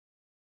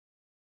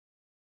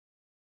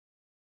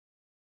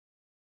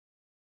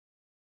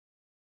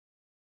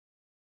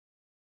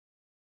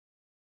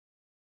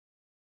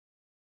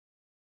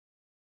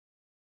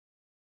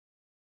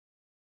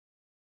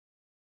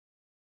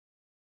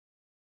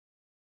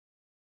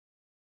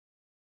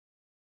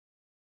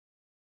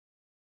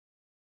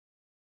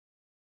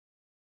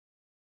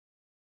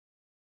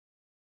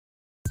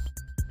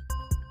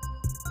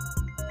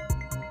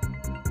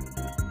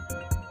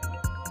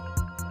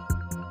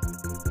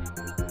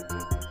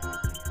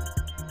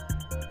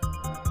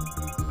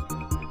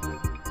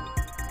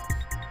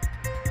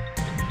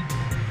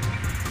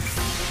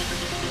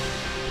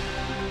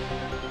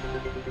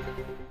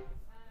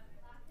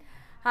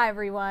Hi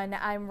everyone,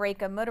 I'm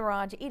Reka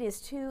Mudaraj. It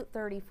is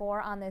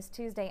 2:34 on this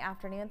Tuesday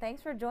afternoon.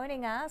 Thanks for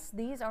joining us.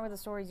 These are the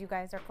stories you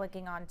guys are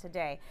clicking on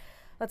today.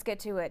 Let's get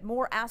to it.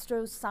 More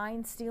Astros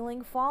sign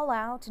stealing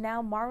fallout.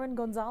 Now Marwin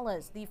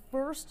Gonzalez, the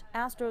first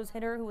Astros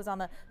hitter who was on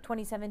the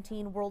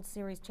 2017 World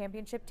Series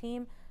championship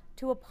team,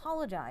 to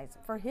apologize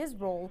for his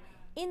role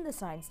in the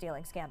sign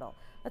stealing scandal.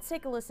 Let's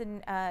take a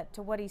listen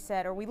to what he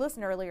said, or we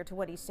listened earlier to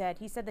what he said.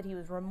 He said that he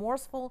was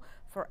remorseful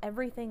for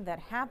everything that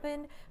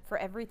happened, for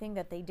everything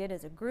that they did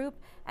as a group,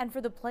 and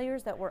for the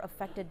players that were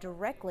affected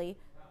directly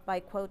by,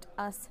 quote,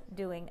 us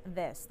doing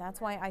this. That's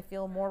why I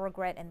feel more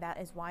regret, and that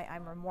is why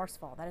I'm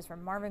remorseful. That is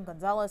from Marwin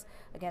Gonzalez,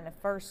 again, the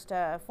first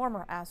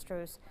former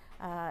Astros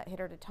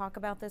hitter to talk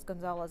about this.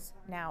 Gonzalez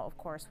now, of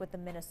course, with the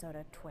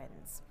Minnesota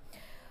Twins.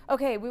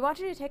 Okay, we want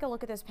you to take a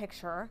look at this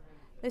picture.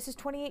 This is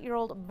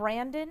 28-year-old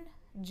Brandon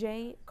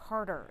J.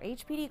 Carter.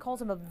 HPD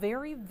calls him a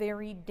very,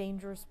 very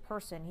dangerous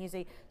person. He's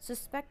a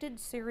suspected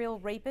serial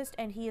rapist,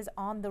 and he is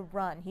on the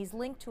run. He's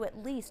linked to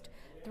at least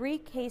 3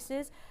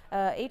 cases.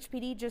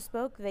 HPD just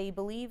spoke. They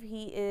believe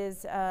he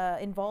is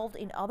involved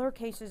in other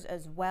cases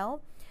as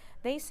well.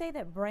 They say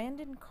that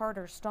Brandon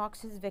Carter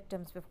stalks his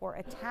victims before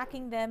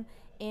attacking them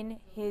in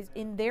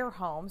their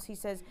homes. He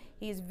says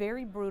he is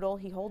very brutal.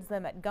 He holds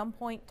them at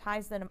gunpoint,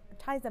 ties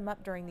them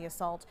up during the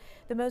assault.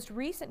 The most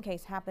recent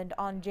case happened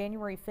on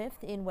January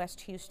 5th in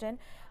West Houston.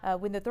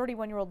 When the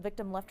 31-year-old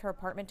victim left her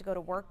apartment to go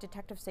to work,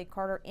 detectives say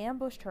Carter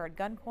ambushed her at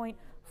gunpoint,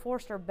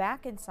 forced her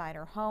back inside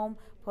her home,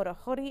 put a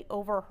hoodie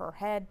over her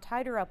head,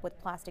 tied her up with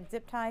plastic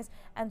zip ties,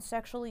 and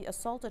sexually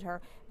assaulted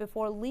her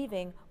before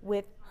leaving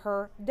with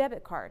her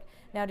debit card.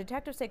 Now,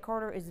 detectives say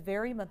Carter is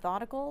very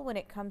methodical when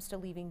it comes to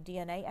leaving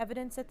DNA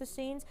evidence at the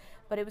scenes,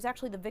 but it was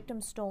actually the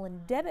victim's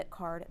stolen debit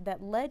card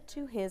that led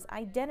to his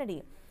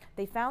identity.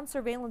 They found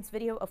surveillance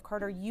video of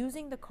Carter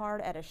using the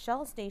card at a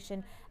Shell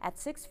station at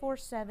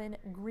 647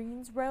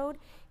 Greens Road.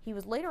 He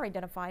was later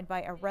identified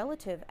by a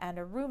relative and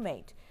a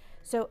roommate.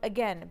 So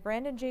again,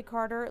 Brandon J.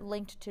 Carter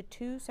linked to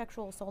 2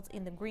 sexual assaults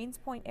in the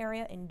Greenspoint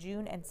area in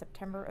June and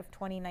September of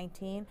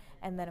 2019.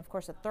 And then, of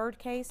course, a third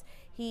case.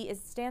 He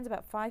stands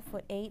about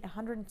 5'8",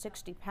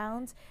 160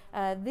 pounds.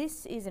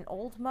 This is an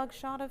old mug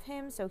shot of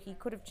him, so he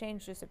could have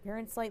changed his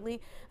appearance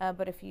slightly.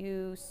 But if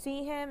you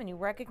see him and you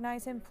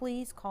recognize him,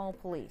 please call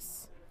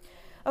police.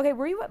 Okay,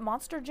 were you at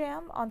Monster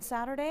Jam on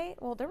Saturday?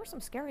 Well, there were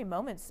some scary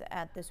moments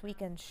at this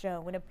weekend's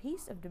show when a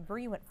piece of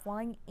debris went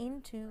flying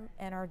into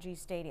NRG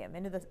Stadium,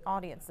 into the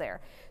audience there.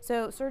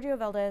 So Sergio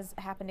Valdez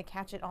happened to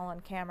catch it all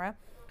on camera.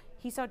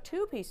 He saw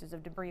 2 pieces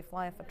of debris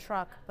fly off a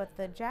truck, but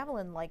the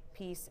javelin-like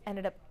piece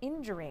ended up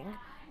injuring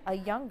a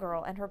young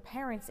girl and her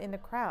parents in the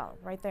crowd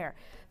right there.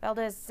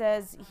 Valdez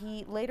says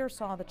he later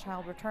saw the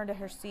child return to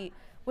her seat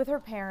with her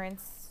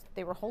parents.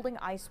 They were holding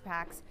ice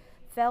packs.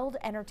 Feld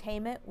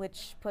Entertainment,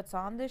 which puts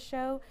on this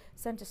show,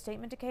 sent a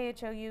statement to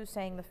KHOU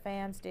saying the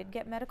fans did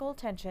get medical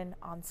attention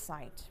on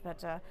site.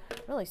 But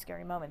really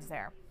scary moments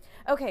there.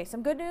 Okay,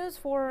 some good news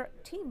for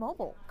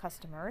T-Mobile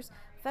customers.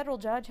 Federal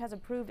judge has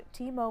approved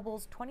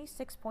T-Mobile's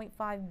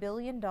 $26.5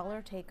 billion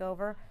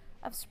takeover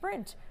of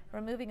Sprint,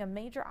 removing a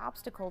major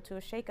obstacle to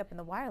a shakeup in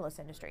the wireless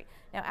industry.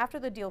 Now, after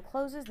the deal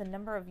closes, the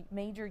number of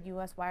major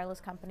U.S.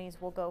 wireless companies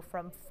will go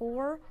from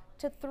 4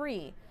 to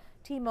 3.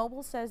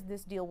 T-Mobile says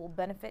this deal will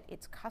benefit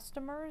its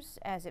customers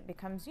as it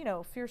becomes,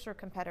 a fiercer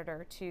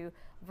competitor to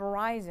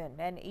Verizon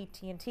and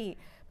AT&T.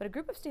 But a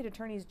group of state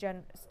attorneys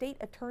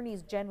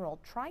general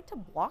tried to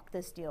block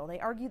this deal. They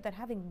argued that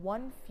having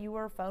one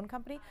fewer phone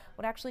company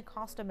would actually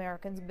cost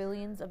Americans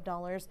billions of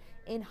dollars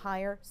in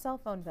higher cell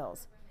phone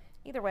bills.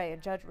 Either way, a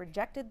judge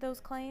rejected those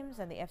claims,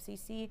 and the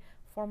FCC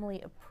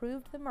formally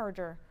approved the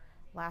merger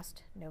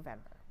last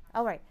November.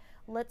 All right,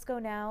 let's go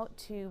now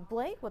to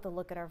Blake with a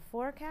look at our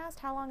forecast.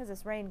 How long is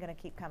this rain going to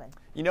keep coming?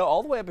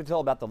 All the way up until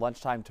about the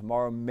lunchtime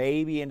tomorrow,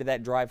 maybe into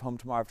that drive home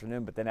tomorrow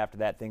afternoon, but then after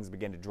that, things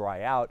begin to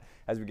dry out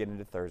as we get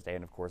into Thursday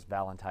and, of course,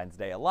 Valentine's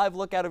Day. A live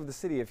look out over the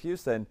city of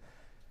Houston.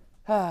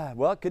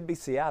 Well, it could be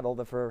Seattle.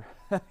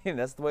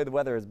 That's the way the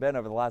weather has been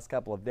over the last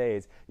couple of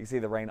days. You can see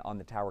the rain on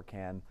the tower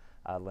cam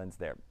lens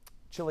there.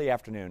 Chilly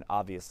afternoon,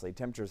 obviously.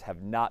 Temperatures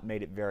have not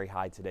made it very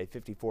high today.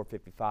 54,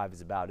 55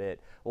 is about it.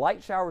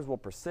 Light showers will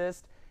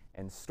persist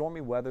and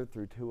stormy weather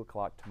through 2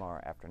 o'clock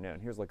tomorrow afternoon.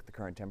 Here's a look at the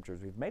current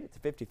temperatures. We've made it to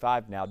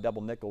 55 now.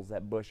 Double Nickels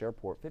at Bush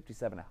Airport,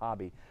 57 at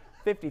Hobby,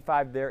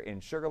 55 there in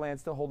Sugar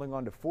Land, still holding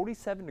on to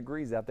 47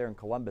 degrees out there in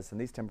Columbus,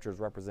 and these temperatures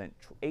represent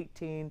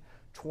 18,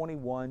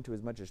 21 to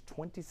as much as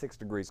 26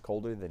 degrees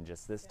colder than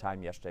just this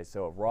time yesterday.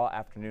 So a raw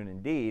afternoon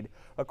indeed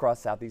across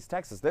southeast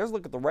Texas. There's a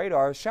look at the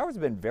radar. Showers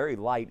have been very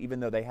light, even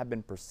though they have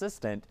been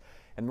persistent,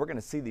 and we're going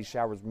to see these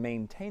showers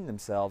maintain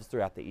themselves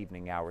throughout the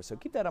evening hours. So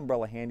keep that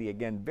umbrella handy.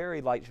 Again,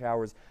 very light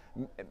showers,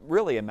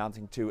 really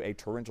amounting to a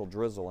torrential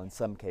drizzle in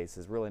some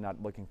cases, really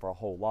not looking for a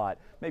whole lot.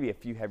 Maybe a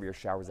few heavier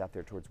showers out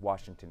there towards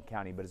Washington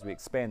County, but as we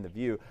expand the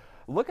view,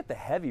 look at the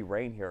heavy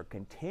rain here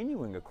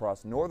continuing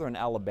across northern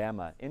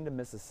Alabama into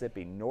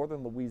Mississippi,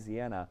 northern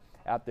Louisiana,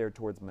 out there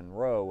towards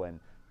Monroe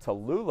and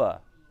Tallulah,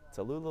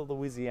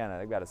 Louisiana.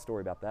 They've got a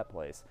story about that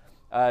place.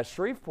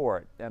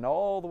 Shreveport and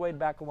all the way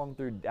back along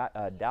through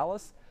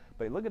Dallas.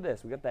 But look at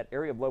this. We got that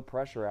area of low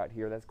pressure out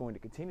here that's going to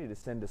continue to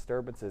send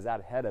disturbances out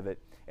ahead of it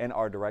in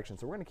our direction.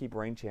 So we're going to keep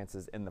rain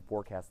chances in the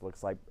forecast,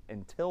 looks like,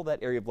 until that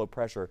area of low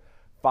pressure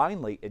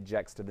finally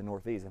ejects to the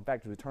northeast. In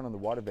fact, as we turn on the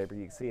water vapor,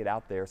 you can see it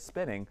out there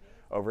spinning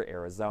over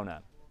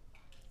Arizona.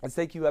 Let's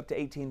take you up to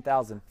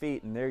 18,000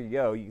 feet, and there you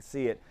go. You can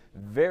see it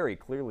very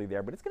clearly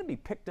there, but it's going to be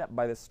picked up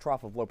by this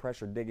trough of low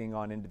pressure digging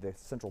on into the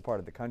central part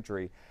of the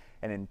country.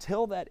 And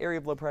until that area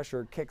of low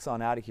pressure kicks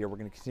on out of here, we're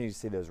going to continue to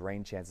see those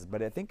rain chances.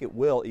 But I think it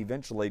will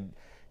eventually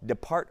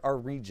depart our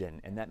region,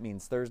 and that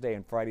means Thursday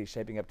and Friday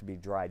shaping up to be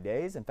dry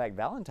days. In fact,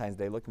 Valentine's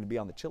Day looking to be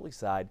on the chilly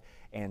side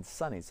and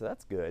sunny, so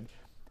that's good.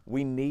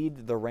 We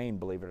need the rain,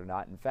 believe it or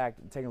not. In fact,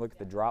 taking a look at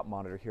the drought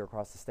monitor here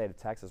across the state of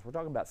Texas, we're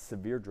talking about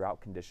severe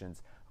drought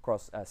conditions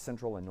across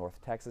central and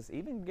north Texas,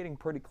 even getting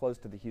pretty close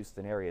to the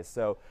Houston area.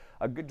 So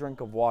a good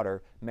drink of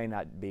water may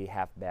not be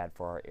half bad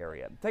for our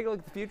area. Take a look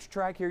at the future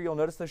track here. You'll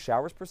notice the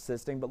showers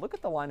persisting, but look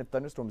at the line of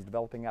thunderstorms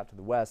developing out to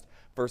the west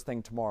first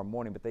thing tomorrow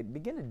morning. But they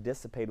begin to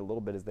dissipate a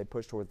little bit as they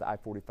push towards the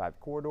I-45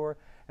 corridor.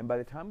 And by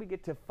the time we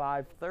get to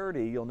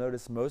 5:30, you'll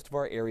notice most of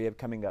our area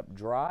coming up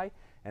dry.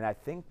 And I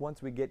think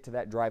once we get to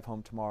that drive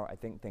home tomorrow, I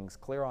think things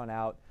clear on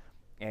out.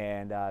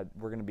 And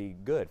we're going to be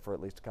good for at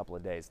least a couple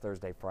of days,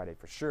 Thursday, Friday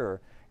for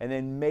sure. And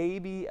then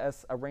maybe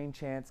a rain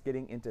chance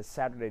getting into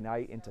Saturday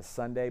night into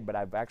Sunday, but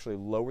I've actually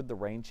lowered the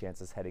rain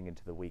chances heading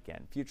into the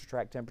weekend. Future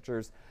track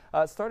temperatures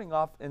starting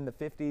off in the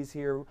 50s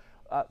here.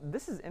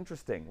 This is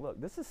interesting. Look,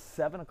 this is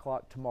 7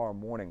 o'clock tomorrow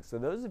morning. So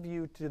those of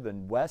you to the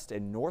west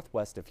and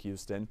northwest of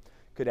Houston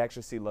could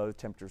actually see low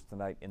temperatures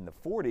tonight in the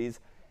 40s.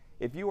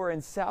 If you are in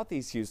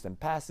southeast Houston,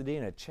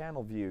 Pasadena,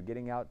 Channelview,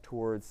 getting out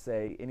towards,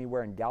 say,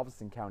 anywhere in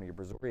Galveston County or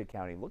Brazoria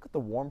County, look at the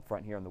warm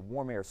front here and the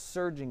warm air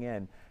surging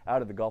in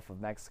out of the Gulf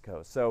of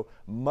Mexico. So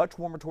much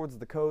warmer towards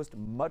the coast,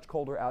 much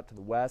colder out to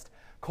the west.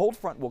 Cold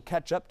front will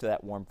catch up to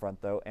that warm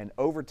front, though, and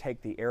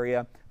overtake the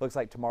area. Looks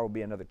like tomorrow will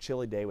be another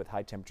chilly day with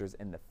high temperatures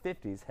in the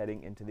 50s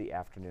heading into the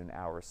afternoon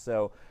hours.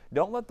 So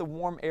don't let the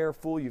warm air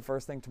fool you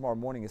first thing tomorrow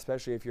morning,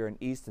 especially if you're in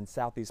east and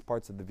southeast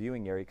parts of the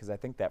viewing area, because I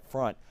think that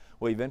front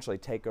will eventually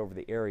take over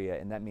the area,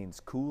 and that means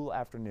cool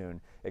afternoon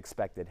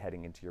expected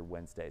heading into your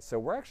Wednesday. So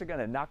we're actually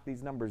going to knock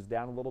these numbers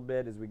down a little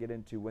bit as we get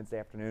into Wednesday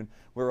afternoon.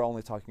 We're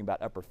only talking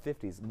about upper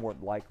 50s, more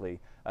likely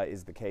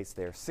is the case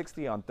there.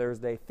 60 on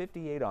Thursday,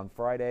 58 on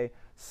Friday.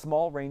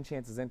 Small rain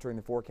chances entering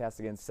the forecast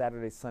again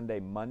Saturday,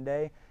 Sunday,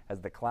 Monday, as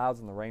the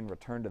clouds and the rain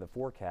return to the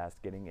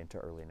forecast getting into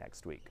early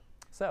next week.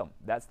 So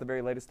that's the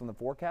very latest on the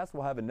forecast.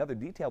 We'll have another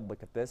detailed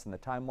look at this, and the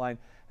timeline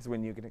is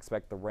when you can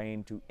expect the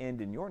rain to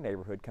end in your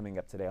neighborhood coming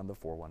up today on the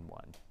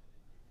 411.